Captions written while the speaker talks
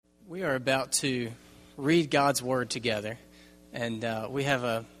We are about to read God's Word together, and we have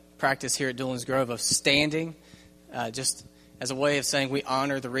a practice here at Doolin's Grove of standing, just as a way of saying we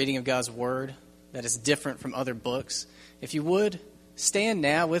honor the reading of God's Word that is different from other books. If you would, stand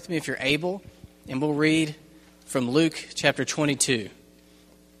now with me if you're able, and we'll read from Luke chapter 22.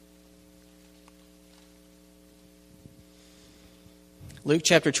 Luke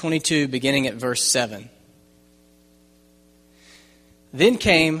chapter 22, beginning at verse 7. Then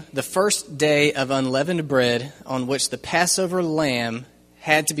came the first day of unleavened bread on which the Passover lamb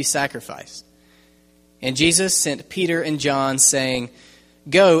had to be sacrificed. And Jesus sent Peter and John, saying,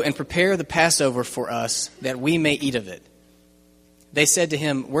 "Go and prepare the Passover for us, that we may eat of it." They said to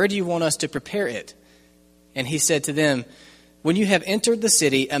him, "Where do you want us to prepare it?" And he said to them, "When you have entered the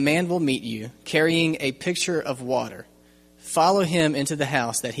city, a man will meet you, carrying a pitcher of water. Follow him into the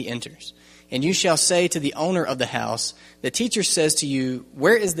house that he enters. And you shall say to the owner of the house, 'The teacher says to you,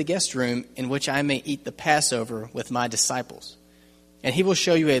 where is the guest room in which I may eat the Passover with my disciples?' And he will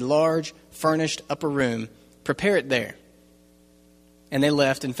show you a large, furnished upper room. Prepare it there." And they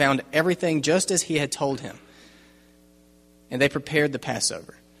left and found everything just as he had told him. And they prepared the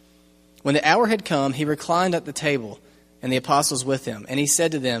Passover. When the hour had come, he reclined at the table, and the apostles with him. And he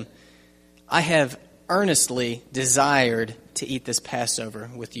said to them, "I have earnestly desired to eat this Passover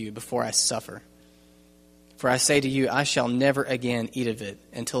with you before I suffer. For I say to you, I shall never again eat of it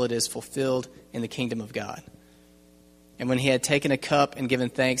until it is fulfilled in the kingdom of God." And when he had taken a cup and given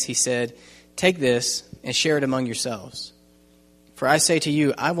thanks, he said, "Take this and share it among yourselves. For I say to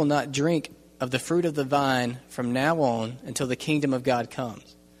you, I will not drink of the fruit of the vine from now on until the kingdom of God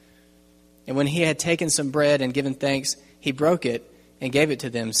comes." And when he had taken some bread and given thanks, he broke it and gave it to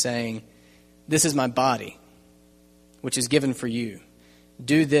them, saying, "This is my body, which is given for you.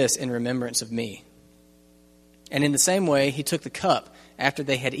 Do this in remembrance of me." And in the same way, he took the cup after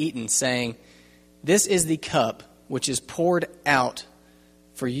they had eaten, saying, "This is the cup which is poured out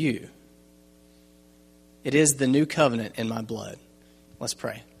for you. It is the new covenant in my blood." Let's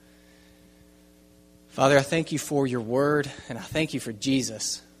pray. Father, I thank you for your word, and I thank you for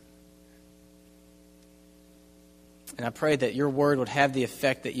Jesus. And I pray that your word would have the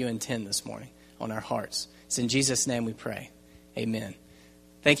effect that you intend this morning on our hearts. It's in Jesus' name we pray. Amen.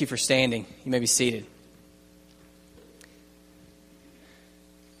 Thank you for standing. You may be seated.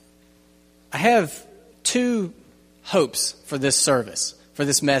 I have two hopes for this service, for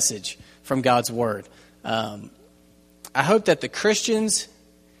this message from God's Word. I hope that the Christians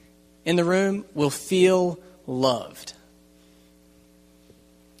in the room will feel loved.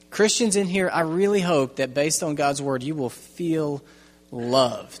 Christians in here, I really hope that based on God's Word, you will feel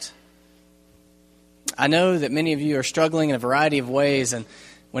loved. I know that many of you are struggling in a variety of ways, and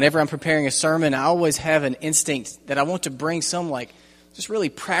whenever I'm preparing a sermon, I always have an instinct that I want to bring some just really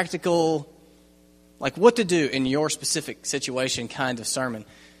practical, what to do in your specific situation kind of sermon.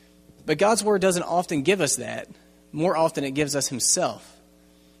 But God's Word doesn't often give us that. More often it gives us Himself.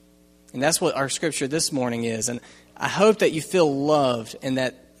 And that's what our scripture this morning is. And I hope that you feel loved, and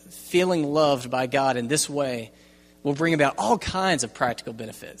that feeling loved by God in this way will bring about all kinds of practical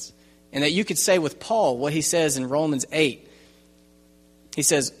benefits. And that you could say with Paul what he says in Romans 8. He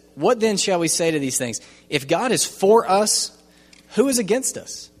says, "What then shall we say to these things? If God is for us, who is against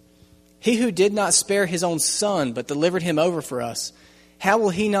us? He who did not spare his own son, but delivered him over for us, how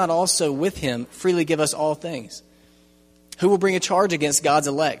will he not also with him freely give us all things? Who will bring a charge against God's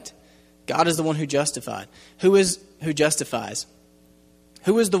elect? God is the one who justifies. Who is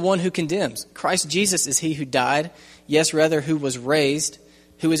the one who condemns? Christ Jesus is he who died, yes, rather, who was raised,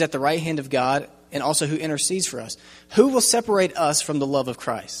 who is at the right hand of God, and also who intercedes for us. Who will separate us from the love of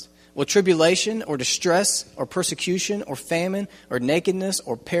Christ? Will tribulation or distress or persecution or famine or nakedness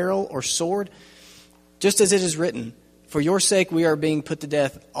or peril or sword? Just as it is written, for your sake we are being put to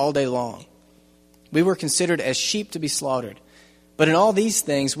death all day long. We were considered as sheep to be slaughtered. But in all these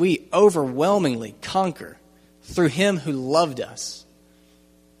things we overwhelmingly conquer through him who loved us.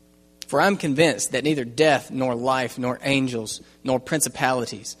 For I am convinced that neither death, nor life, nor angels, nor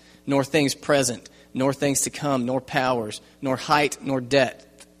principalities, nor things present, nor things to come, nor powers, nor height, nor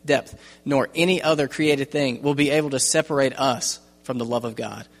depth, nor any other created thing will be able to separate us from the love of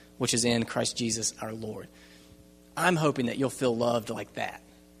God, which is in Christ Jesus our Lord. I'm hoping that you'll feel loved like that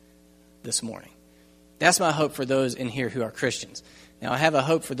this morning. That's my hope for those in here who are Christians. Now, I have a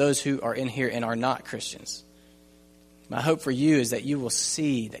hope for those who are in here and are not Christians. My hope for you is that you will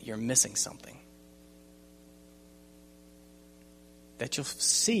see that you're missing something. That you'll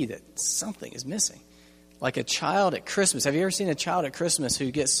see that something is missing. Like a child at Christmas. Have you ever seen a child at Christmas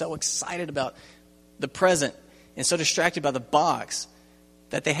who gets so excited about the present and so distracted by the box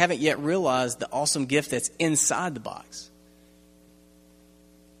that they haven't yet realized the awesome gift that's inside the box.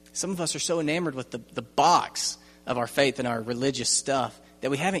 Some of us are so enamored with the box of our faith and our religious stuff that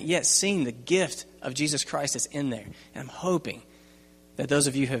we haven't yet seen the gift of Jesus Christ that's in there. And I'm hoping that those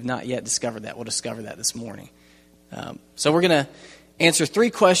of you who have not yet discovered that will discover that this morning. So we're going to answer 3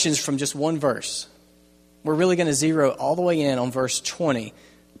 questions from just one verse. We're really going to zero all the way in on verse 20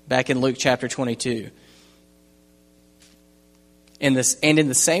 back in Luke chapter 22. And in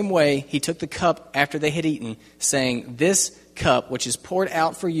the same way, he took the cup after they had eaten, saying, "This cup which is poured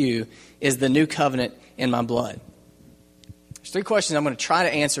out for you is the new covenant in my blood." There's 3 questions I'm going to try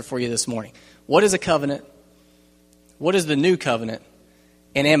to answer for you this morning. What is a covenant? What is the new covenant?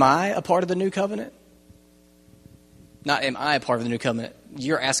 And am I a part of the new covenant? Not am I a part of the new covenant.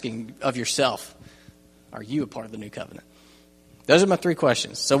 You're asking of yourself, are you a part of the new covenant? Those are my 3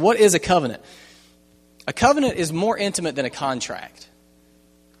 questions. So what is a covenant? A covenant is more intimate than a contract.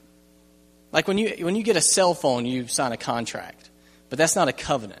 Like when you get a cell phone, you sign a contract. But that's not a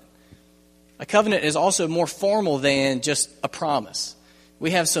covenant. A covenant is also more formal than just a promise.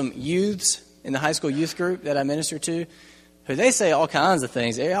 We have some youths in the high school youth group that I minister to who they say all kinds of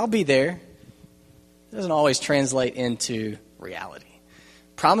things. Hey, I'll be there. It doesn't always translate into reality.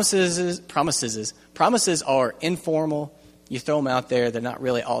 Promises are informal. You throw them out there. They're not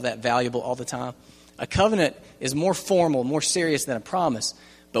really all that valuable all the time. A covenant is more formal, more serious than a promise,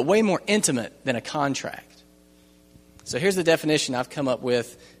 but way more intimate than a contract. So here's the definition I've come up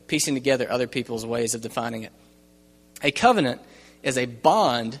with, piecing together other people's ways of defining it. A covenant is a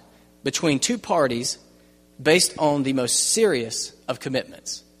bond between 2 parties based on the most serious of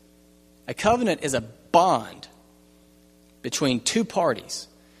commitments. A covenant is a bond between 2 parties,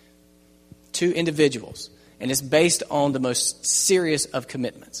 2 individuals, and it's based on the most serious of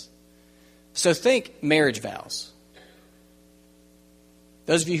commitments. So think marriage vows.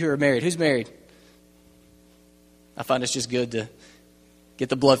 Those of you who are married, who's married? I find it's just good to get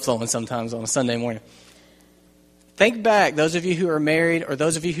the blood flowing sometimes on a Sunday morning. Think back, those of you who are married, or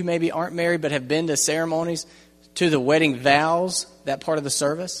those of you who maybe aren't married but have been to ceremonies, to the wedding vows, that part of the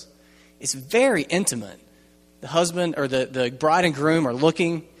service. It's very intimate. The husband or the bride and groom are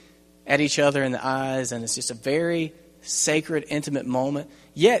looking at each other in the eyes, and it's just a very sacred, intimate moment.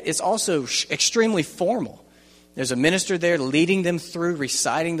 Yet it's also extremely formal. There's a minister there leading them through,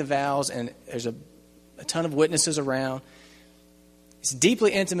 reciting the vows, and there's a ton of witnesses around. It's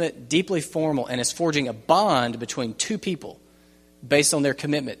deeply intimate, deeply formal, and it's forging a bond between 2 people based on their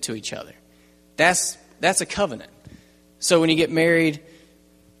commitment to each other. That's a covenant. So when you get married,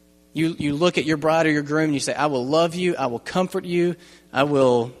 you look at your bride or your groom and you say, I will love you, I will comfort you, I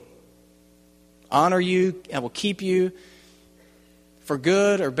will honor you, I will keep you for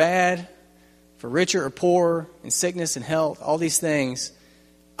good or bad, for richer or poorer, in sickness and health, all these things.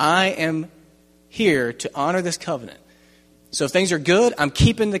 I am here to honor this covenant. So if things are good, I'm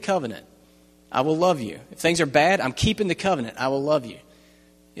keeping the covenant. I will love you. If things are bad, I'm keeping the covenant. I will love you.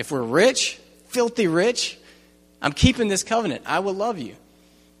 If we're rich, filthy rich, I'm keeping this covenant. I will love you.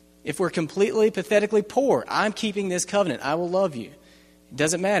 If we're completely, pathetically poor, I'm keeping this covenant. I will love you. It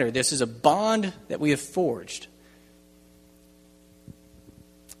doesn't matter. This is a bond that we have forged.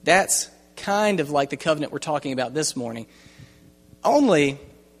 That's kind of like the covenant we're talking about this morning. Only,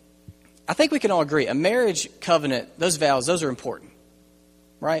 I think we can all agree, a marriage covenant, those vows, those are important.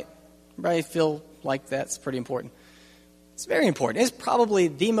 Right? Everybody feel like that's pretty important? It's very important. It's probably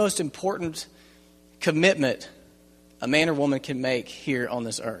the most important commitment a man or woman can make here on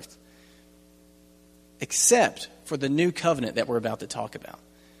this earth. Except for the new covenant that we're about to talk about.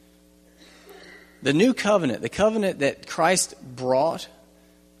 The new covenant, the covenant that Christ brought,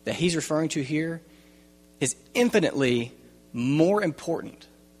 that he's referring to here, is infinitely more important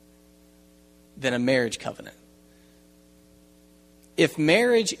than a marriage covenant. If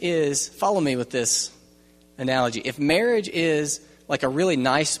marriage is, follow me with this analogy, if marriage is like a really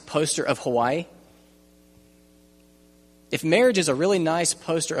nice poster of Hawaii, if marriage is a really nice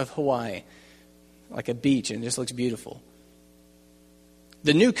poster of Hawaii, like a beach and it just looks beautiful,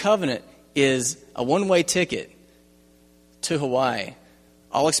 the new covenant is a one-way ticket to Hawaii,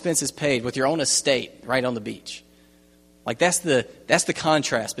 all expenses paid, with your own estate right on the beach. Like that's the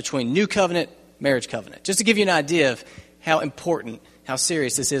contrast between new covenant, marriage covenant. Just to give you an idea of how important, how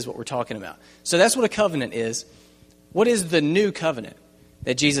serious this is what we're talking about. So that's what a covenant is. What is the new covenant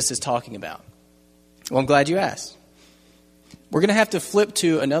that Jesus is talking about? Well, I'm glad you asked. We're going to have to flip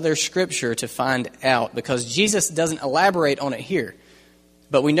to another scripture to find out, because Jesus doesn't elaborate on it here.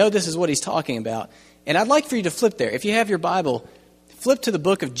 But we know this is what he's talking about. And I'd like for you to flip there. If you have your Bible, flip to the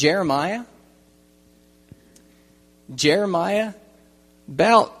book of Jeremiah. Jeremiah,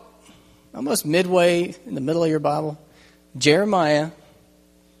 About almost midway in the middle of your Bible, Jeremiah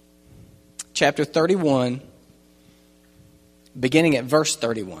chapter 31, beginning at verse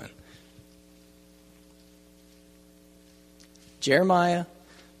 31. Jeremiah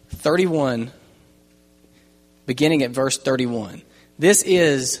 31, beginning at verse 31. This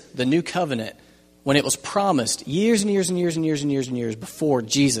is the new covenant when it was promised years and years and years and years and years and years before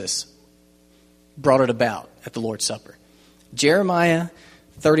Jesus brought it about at the Lord's Supper. Jeremiah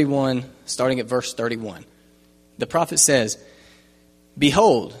 31, starting at verse 31. The prophet says,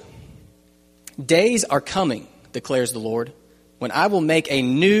 "Behold, days are coming, declares the Lord, when I will make a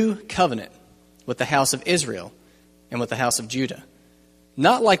new covenant with the house of Israel and with the house of Judah.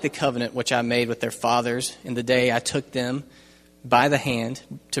 Not like the covenant which I made with their fathers in the day I took them by the hand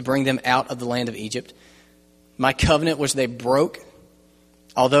to bring them out of the land of Egypt. My covenant which they broke,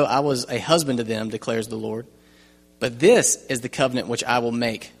 although I was a husband to them, declares the Lord. But this is the covenant which I will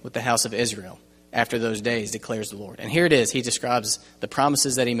make with the house of Israel after those days, declares the Lord." And here it is. He describes the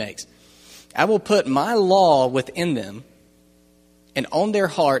promises that he makes. "I will put my law within them, and on their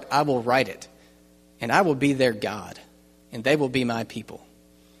heart I will write it, and I will be their God, and they will be my people.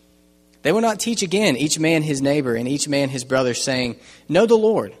 They will not teach again each man his neighbor and each man his brother, saying, 'Know the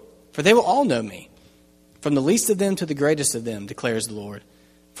Lord,' for they will all know me, from the least of them to the greatest of them, declares the Lord.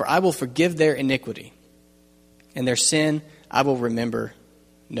 For I will forgive their iniquity, and their sin I will remember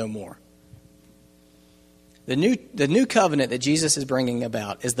no more." The new covenant that Jesus is bringing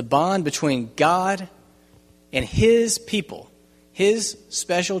about is the bond between God and his people, his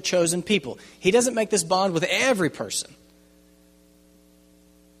special chosen people. He doesn't make this bond with every person.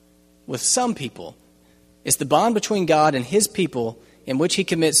 With some people, it's the bond between God and his people in which he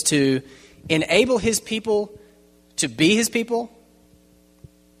commits to enable his people to be his people,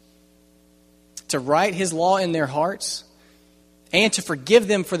 to write his law in their hearts, and to forgive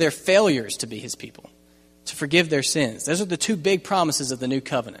them for their failures to be his people, to forgive their sins. Those are the two big promises of the new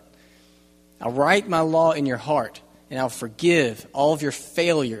covenant. I'll write my law in your heart, and I'll forgive all of your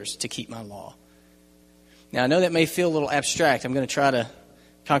failures to keep my law. Now, I know that may feel a little abstract. I'm going to try to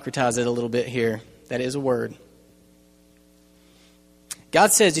concretize it a little bit here. That is a word.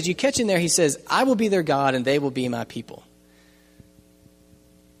 God says, did you catch in there? He says, "I will be their God, and they will be my people."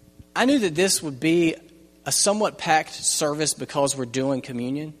 I knew that this would be a somewhat packed service because we're doing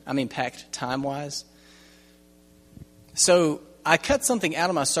communion. I mean, packed time-wise. So I cut something out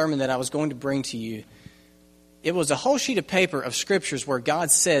of my sermon that I was going to bring to you. It was a whole sheet of paper of scriptures where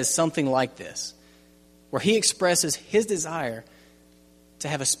God says something like this, where he expresses his desire to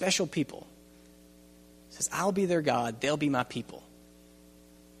have a special people. He says, "I'll be their God, they'll be my people."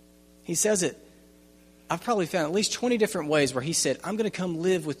 He says it, I've probably found at least 20 different ways where he said, "I'm going to come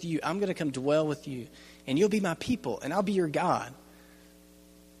live with you, I'm going to come dwell with you, and you'll be my people, and I'll be your God."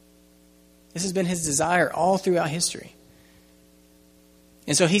 This has been his desire all throughout history.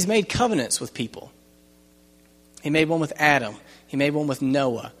 And so he's made covenants with people. He made one with Adam. He made one with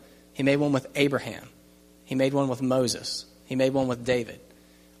Noah. He made one with Abraham. He made one with Moses. He made one with David.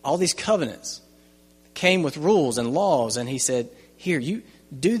 All these covenants came with rules and laws, and he said, "Here, you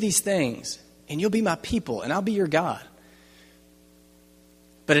do these things, and you'll be my people, and I'll be your God."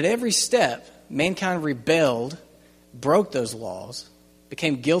 But at every step, mankind rebelled, broke those laws,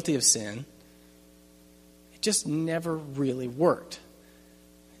 became guilty of sin. It just never really worked.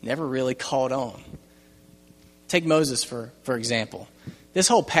 Never really caught on. Take Moses, for example. This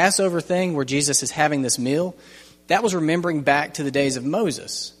whole Passover thing where Jesus is having this meal, that was remembering back to the days of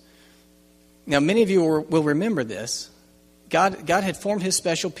Moses. Now, many of you will remember this. God had formed his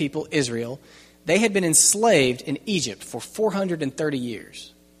special people, Israel. They had been enslaved in Egypt for 430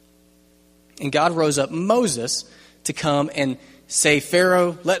 years. And God rose up Moses to come and say,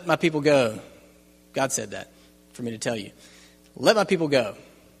 "Pharaoh, let my people go." God said that for me to tell you. Let my people go.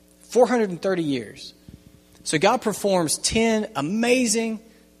 430 years. So God performs 10 amazing,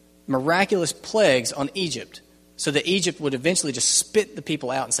 miraculous plagues on Egypt so that Egypt would eventually just spit the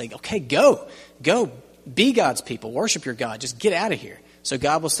people out and say, "Okay, go, be God's people, worship your God, just get out of here so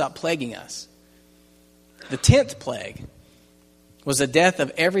God will stop plaguing us." The 10th plague was the death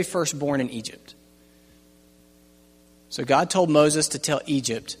of every firstborn in Egypt. So God told Moses to tell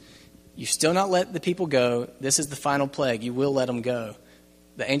Egypt, "You still not let the people go. This is the final plague. You will let them go.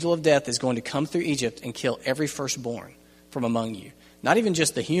 The angel of death is going to come through Egypt and kill every firstborn from among you." Not even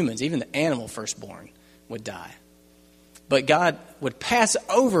just the humans, even the animal firstborn would die. But God would pass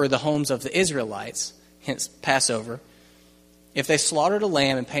over the homes of the Israelites, hence Passover, if they slaughtered a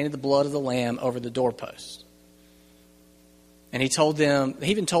lamb and painted the blood of the lamb over the doorpost. And he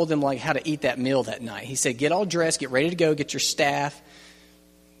even told them like how to eat that meal that night. He said, "Get all dressed, get ready to go, get your staff,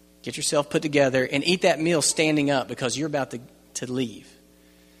 Get yourself put together and eat that meal standing up because you're about to leave.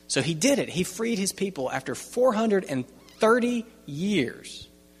 So he did it. He freed his people after 430 years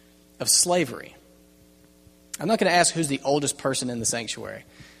of slavery. I'm not going to ask who's the oldest person in the sanctuary,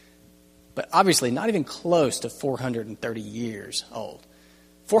 but obviously not even close to 430 years old.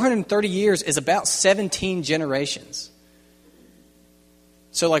 430 years is about 17 generations.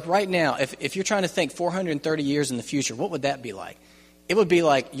 So like right now, if you're trying to think 430 years in the future, what would that be like? It would be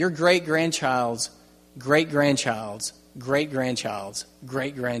like your great-grandchild's great-grandchild's great-grandchild's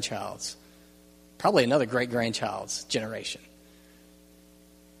great-grandchild's, probably another great-grandchild's generation.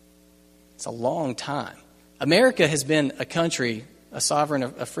 It's a long time. America has been a country, a sovereign,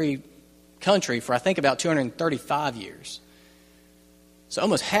 a free country for I think about 235 years. So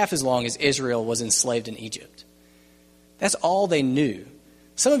almost half as long as Israel was enslaved in Egypt. That's all they knew.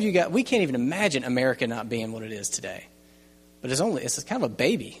 Some of you we can't even imagine America not being what it is today. But it's kind of a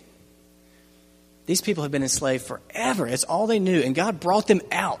baby. These people have been enslaved forever. It's all they knew. And God brought them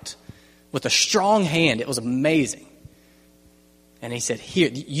out with a strong hand. It was amazing. And he said, here,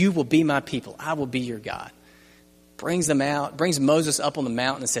 you will be my people. I will be your God. Brings them out, brings Moses up on the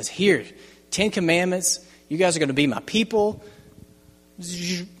mountain and says, here, 10 commandments. You guys are going to be my people.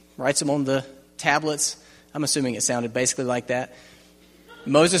 Writes them on the tablets. I'm assuming it sounded basically like that.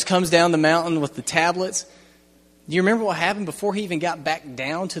 Moses comes down the mountain with the tablets. Do you remember what happened before he even got back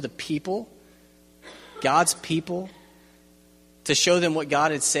down to the people? God's people. To show them what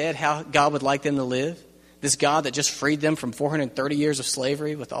God had said, how God would like them to live. This God that just freed them from 430 years of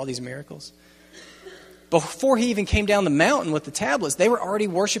slavery with all these miracles. Before he even came down the mountain with the tablets, they were already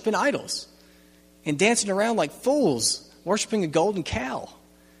worshiping idols. And dancing around like fools, worshiping a golden cow.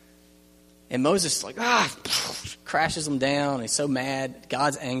 And Moses crashes them down. He's so mad.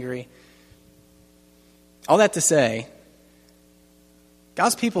 God's angry. All that to say,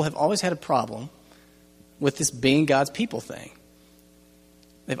 God's people have always had a problem with this being God's people thing.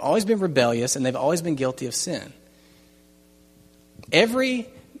 They've always been rebellious and they've always been guilty of sin. Every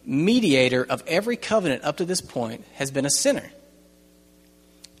mediator of every covenant up to this point has been a sinner.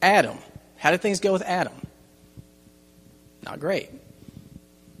 Adam. How did things go with Adam? Not great.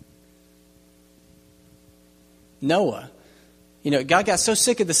 Noah. God got so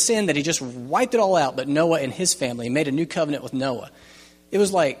sick of the sin that he just wiped it all out, but Noah and his family made a new covenant with Noah. It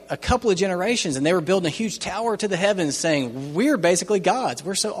was like a couple of generations, and they were building a huge tower to the heavens saying, we're basically gods.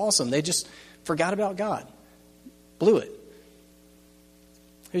 We're so awesome. They just forgot about God. Blew it.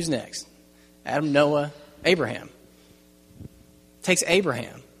 Who's next? Adam, Noah, Abraham. Takes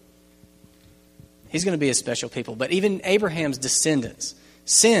Abraham. He's going to be a special people. But even Abraham's descendants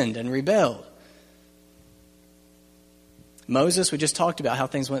sinned and rebelled. Moses, we just talked about how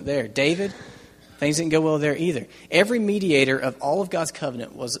things went there. David, things didn't go well there either. Every mediator of all of God's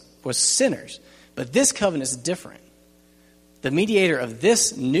covenant was sinners. But this covenant is different. The mediator of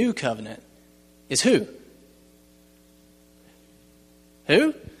this new covenant is who?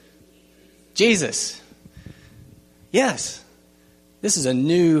 Who? Jesus. Yes. This is a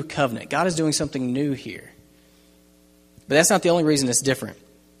new covenant. God is doing something new here. But that's not the only reason it's different.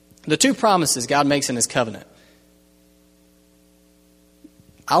 The two promises God makes in his covenant.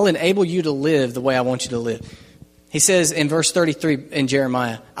 I'll enable you to live the way I want you to live. He says in verse 33 in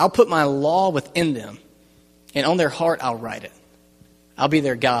Jeremiah, I'll put my law within them, and on their heart I'll write it. I'll be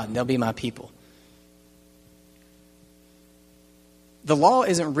their God, and they'll be my people. The law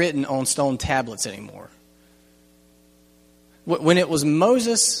isn't written on stone tablets anymore. When it was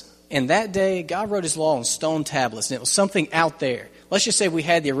Moses in that day, God wrote his law on stone tablets, and it was something out there. Let's just say we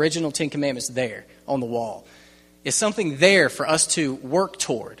had the original 10 Commandments there on the wall. It's something there for us to work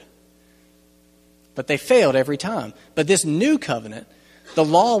toward. But they failed every time. But this new covenant, the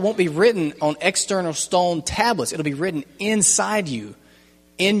law won't be written on external stone tablets. It'll be written inside you,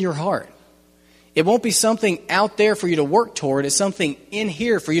 in your heart. It won't be something out there for you to work toward. It's something in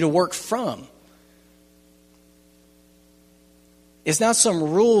here for you to work from. It's not some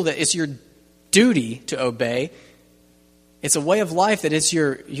rule that it's your duty to obey. It's a way of life that it's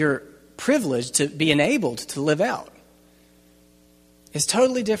your privilege to be enabled to live out. It's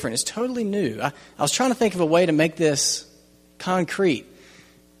totally different. It's totally new. I was trying to think of a way to make this concrete.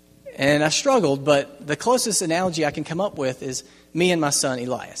 And I struggled, but the closest analogy I can come up with is me and my son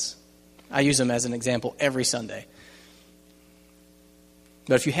Elias. I use him as an example every Sunday.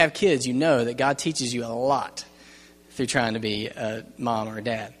 But if you have kids, you know that God teaches you a lot through trying to be a mom or a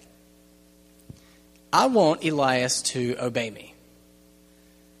dad. I want Elias to obey me.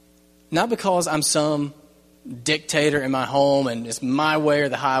 Not because I'm some dictator in my home and it's my way or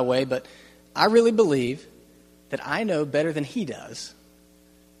the highway, but I really believe that I know better than he does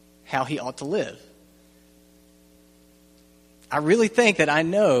how he ought to live. I really think that I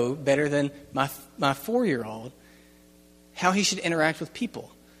know better than my 4-year-old how he should interact with people,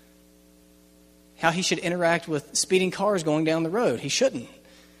 how he should interact with speeding cars going down the road. He shouldn't.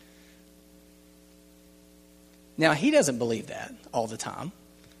 Now, he doesn't believe that all the time,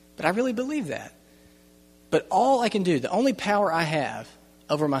 but I really believe that. But all I can do, the only power I have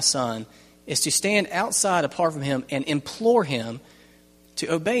over my son, is to stand outside apart from him and implore him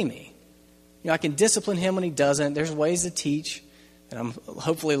to obey me. You know, I can discipline him when he doesn't. There's ways to teach, and I'm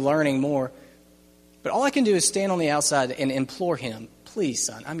hopefully learning more. But all I can do is stand on the outside and implore him, please,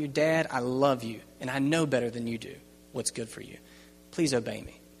 son, I'm your dad, I love you, and I know better than you do what's good for you. Please obey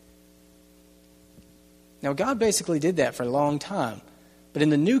me. Now, God basically did that for a long time. But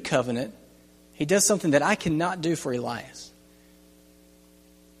in the new covenant, he does something that I cannot do for Elias.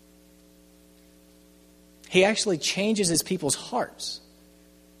 He actually changes his people's hearts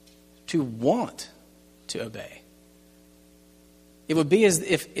to want to obey. It would be as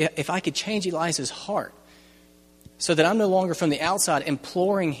if I could change Elias' heart so that I'm no longer from the outside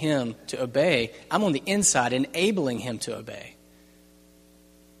imploring him to obey. I'm on the inside enabling him to obey.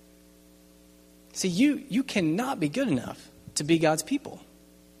 See, you cannot be good enough to be God's people.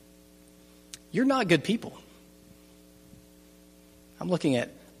 You're not good people. I'm looking at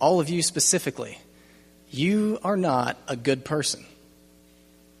all of you specifically. You are not a good person.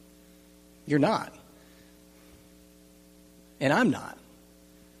 You're not. And I'm not.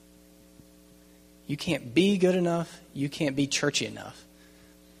 You can't be good enough. You can't be churchy enough.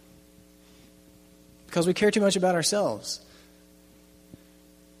 Because we care too much about ourselves.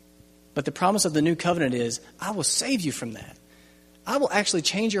 But the promise of the new covenant is, I will save you from that. I will actually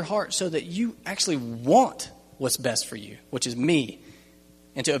change your heart so that you actually want what's best for you, which is me,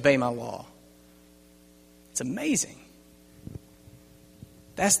 and to obey my law. It's amazing.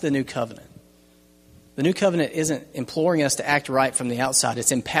 That's the new covenant. The new covenant isn't imploring us to act right from the outside.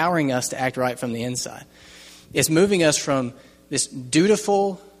 It's empowering us to act right from the inside. It's moving us from this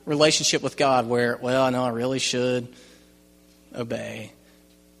dutiful relationship with God where, well, no, I really should obey.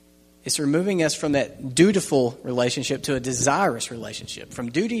 It's removing us from that dutiful relationship to a desirous relationship,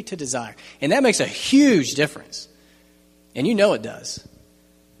 from duty to desire. And that makes a huge difference. And you know it does.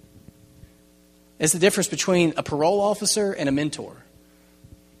 It's the difference between a parole officer and a mentor.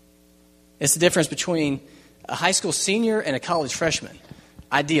 It's the difference between a high school senior and a college freshman,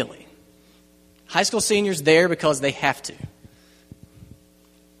 ideally. High school senior's there because they have to.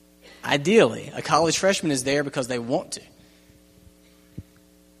 Ideally, a college freshman is there because they want to.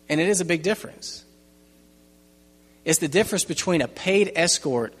 And it is a big difference. It's the difference between a paid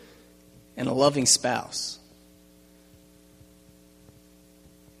escort and a loving spouse.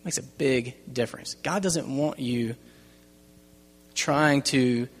 It makes a big difference. God doesn't want you trying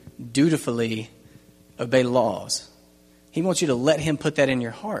to dutifully obey laws. He wants you to let him put that in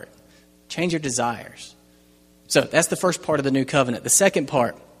your heart. Change your desires. So that's the first part of the new covenant. The second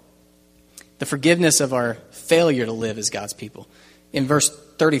part, the forgiveness of our failure to live as God's people. In verse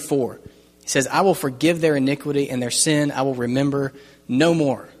 34, he says, I will forgive their iniquity and their sin I will remember no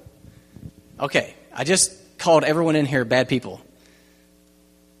more. Okay, I just called everyone in here bad people,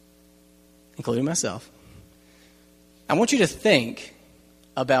 including myself. I want you to think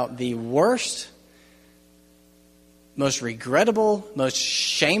about the worst, most regrettable, most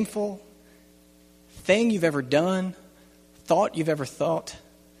shameful thing you've ever done, thought you've ever thought,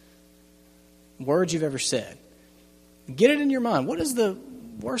 words you've ever said. Get it in your mind. What is the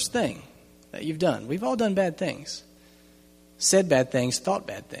worst thing that you've done? We've all done bad things, said bad things, thought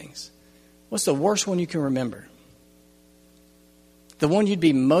bad things. What's the worst one you can remember? The one you'd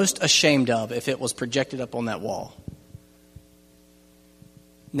be most ashamed of if it was projected up on that wall.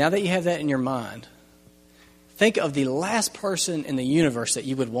 Now that you have that in your mind, think of the last person in the universe that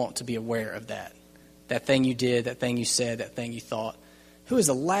you would want to be aware of that. That thing you did, that thing you said, that thing you thought. Who is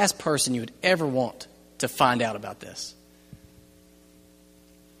the last person you would ever want to find out about this?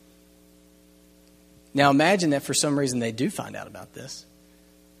 Now imagine that for some reason they do find out about this.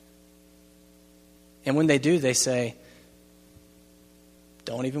 And when they do, they say,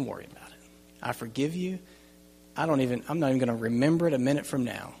 don't even worry about it. I forgive you. I'm not even going to remember it a minute from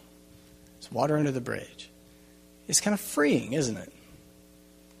now. It's water under the bridge. It's kind of freeing, isn't it?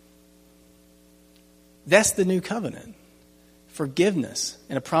 That's the new covenant. Forgiveness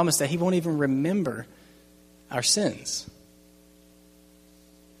and a promise that he won't even remember our sins.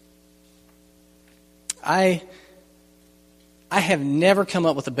 I have never come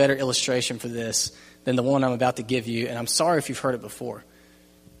up with a better illustration for this than the one I'm about to give you, and I'm sorry if you've heard it before.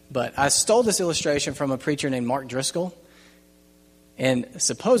 But I stole this illustration from a preacher named Mark Driscoll, And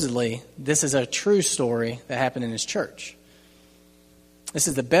supposedly, this is a true story that happened in his church. This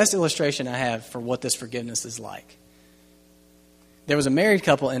is the best illustration I have for what this forgiveness is like. There was a married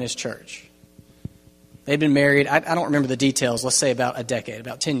couple in his church. They'd been married, I don't remember the details, let's say about a decade,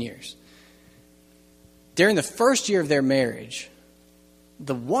 about 10 years. During the first year of their marriage,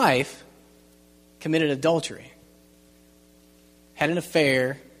 the wife committed adultery, had an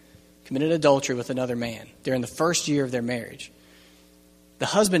affair, committed adultery with another man during the first year of their marriage. The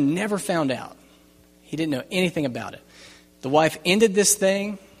husband never found out. He didn't know anything about it. The wife ended this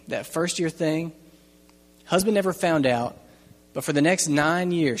thing, that first year thing. Husband never found out. But for the next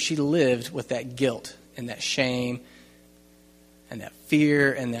 9 years, she lived with that guilt and that shame and that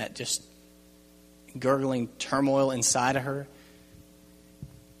fear and that just gurgling turmoil inside of her.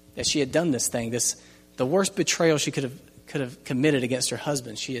 That she had done this thing, the worst betrayal she could have committed against her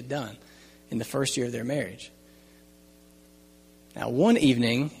husband, she had done in the first year of their marriage. Now, one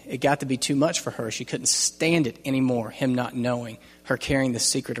evening, it got to be too much for her. She couldn't stand it anymore, him not knowing, her carrying this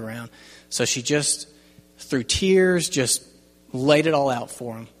secret around. So she just, through tears, just laid it all out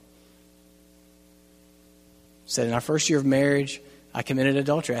for him. Said, in our first year of marriage, I committed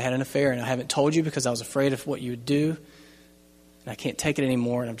adultery. I had an affair, and I haven't told you because I was afraid of what you would do. And I can't take it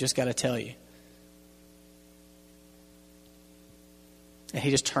anymore, and I've just got to tell you. And he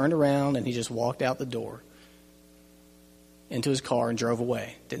just turned around, and he just walked out the door into his car and drove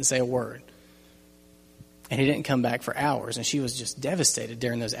away. Didn't say a word. And he didn't come back for hours. And she was just devastated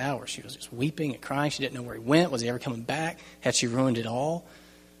during those hours. She was just weeping and crying. She didn't know where he went. Was he ever coming back? Had she ruined it all?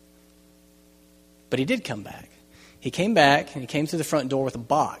 But he did come back. He came back, and he came through the front door with a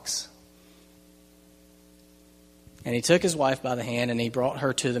box. And he took his wife by the hand, and he brought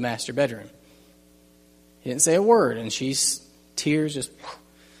her to the master bedroom. He didn't say a word, and she's tears just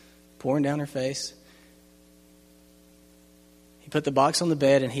pouring down her face. He put the box on the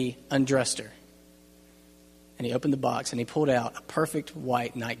bed, and he undressed her. And he opened the box, and he pulled out a perfect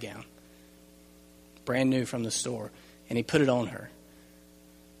white nightgown, brand new from the store, and he put it on her.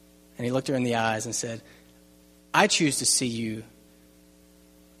 And he looked her in the eyes and said, I choose to see you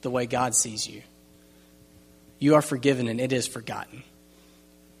the way God sees you. You are forgiven, and it is forgotten.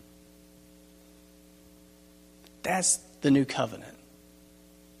 That's the new covenant.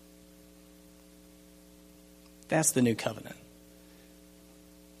 That's the new covenant.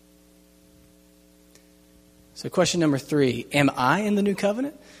 So question number 3, am I in the new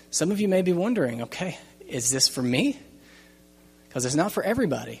covenant? Some of you may be wondering, okay, is this for me? Because it's not for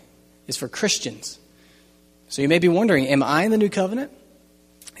everybody. It's for Christians. So you may be wondering, am I in the new covenant?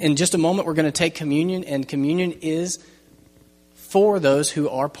 In just a moment, we're going to take communion, and communion is for those who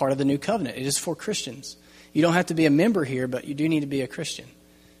are part of the new covenant. It is for Christians. You don't have to be a member here, but you do need to be a Christian.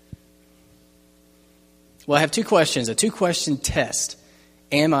 Well, I have 2 questions, a 2-question test.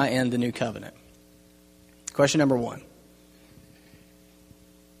 Am I in the new covenant? Question number 1.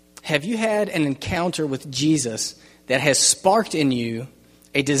 Have you had an encounter with Jesus that has sparked in you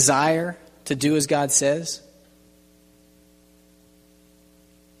a desire to do as God says?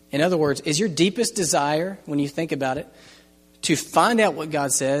 In other words, is your deepest desire, when you think about it, to find out what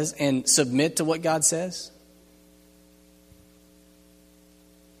God says and submit to what God says?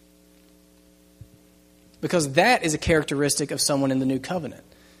 Because that is a characteristic of someone in the new covenant.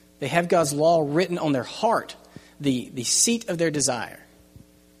 They have God's law written on their heart, the seat of their desire.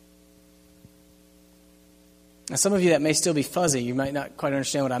 Now, some of you, that may still be fuzzy. You might not quite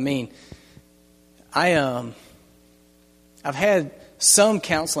understand what I mean. I've had some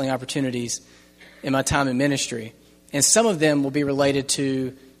counseling opportunities in my time in ministry, and some of them will be related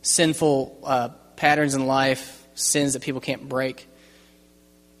to sinful patterns in life, sins that people can't break.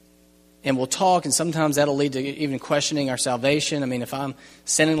 And we'll talk, and sometimes that'll lead to even questioning our salvation. I mean, if I'm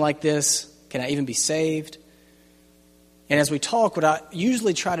sinning like this, can I even be saved? And as we talk, what I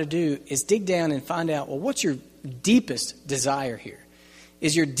usually try to do is dig down and find out, well, what's your deepest desire here?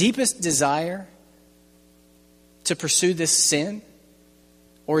 Is your deepest desire to pursue this sin?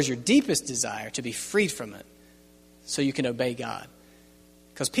 Or is your deepest desire to be freed from it so you can obey God?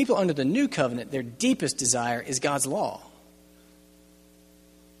 Because people under the new covenant, their deepest desire is God's law.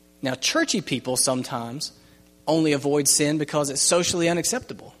 Now, churchy people sometimes only avoid sin because it's socially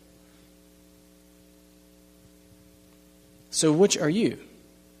unacceptable. So which are you?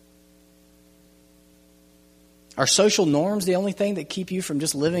 Are social norms the only thing that keep you from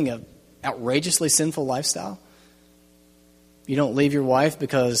just living an outrageously sinful lifestyle? You don't leave your wife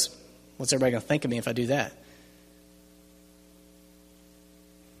because, what's everybody going to think of me if I do that?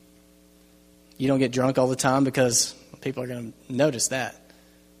 You don't get drunk all the time because people are going to notice that.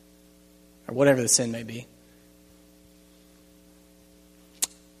 Or whatever the sin may be.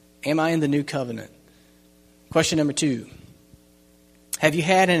 Am I in the new covenant? Question number 2. Have you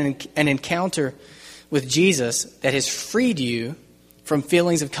had an encounter with Jesus that has freed you from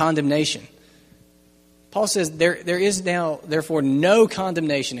feelings of condemnation? Paul says there is now, therefore, no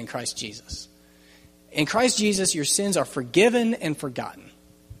condemnation in Christ Jesus. In Christ Jesus, your sins are forgiven and forgotten.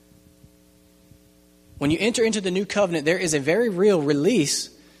 When you enter into the new covenant, there is a very real release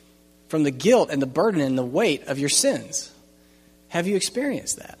from the guilt and the burden and the weight of your sins. Have you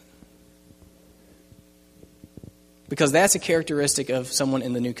experienced that? Because that's a characteristic of someone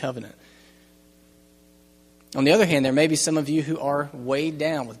in the new covenant. On the other hand, there may be some of you who are weighed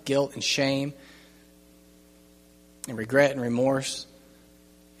down with guilt and shame and regret and remorse,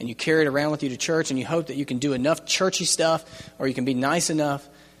 and you carry it around with you to church, and you hope that you can do enough churchy stuff, or you can be nice enough,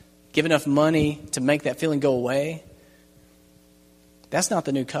 give enough money to make that feeling go away. That's not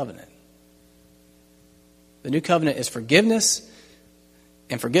the new covenant. The new covenant is forgiveness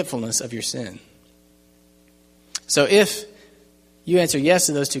and forgetfulness of your sin. So if you answer yes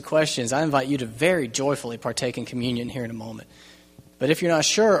to those 2 questions, I invite you to very joyfully partake in communion here in a moment. But if you're not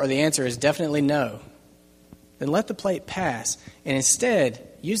sure, or the answer is definitely no, then let the plate pass, and instead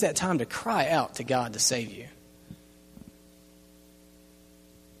use that time to cry out to God to save you.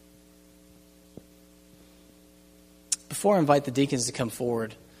 Before I invite the deacons to come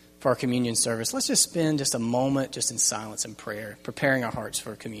forward for our communion service, let's just spend just a moment just in silence and prayer, preparing our hearts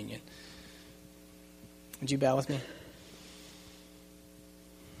for communion. Would you bow with me?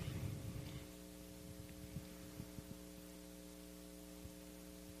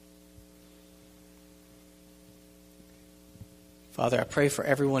 Father, I pray for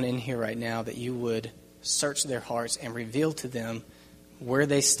everyone in here right now that you would search their hearts and reveal to them where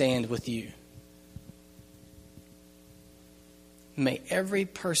they stand with you. May every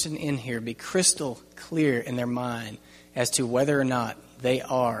person in here be crystal clear in their mind as to whether or not they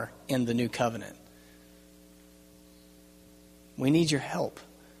are in the new covenant. We need your help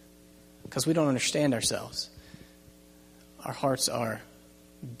because we don't understand ourselves. Our hearts are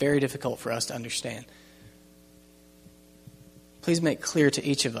very difficult for us to understand. Please make clear to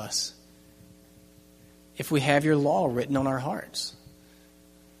each of us if we have your law written on our hearts,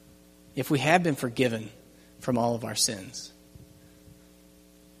 if we have been forgiven from all of our sins.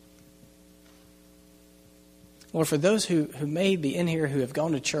 Lord, for those who may be in here who have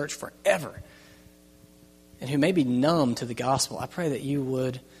gone to church forever and who may be numb to the gospel, I pray that you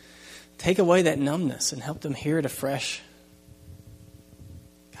would take away that numbness and help them hear it afresh.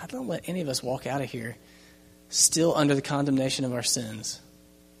 God, don't let any of us walk out of here still under the condemnation of our sins,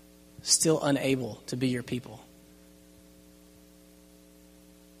 still unable to be your people.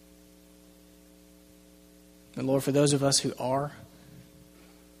 And Lord, for those of us who are,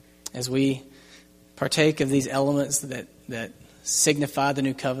 as we partake of these elements that signify the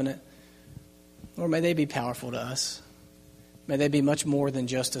new covenant, Lord, may they be powerful to us. May they be much more than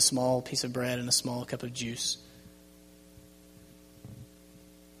just a small piece of bread and a small cup of juice.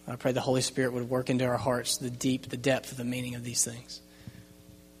 I pray the Holy Spirit would work into our hearts the depth of the meaning of these things.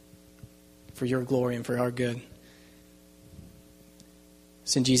 For your glory and for our good.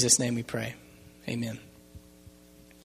 It's in Jesus' name we pray. Amen.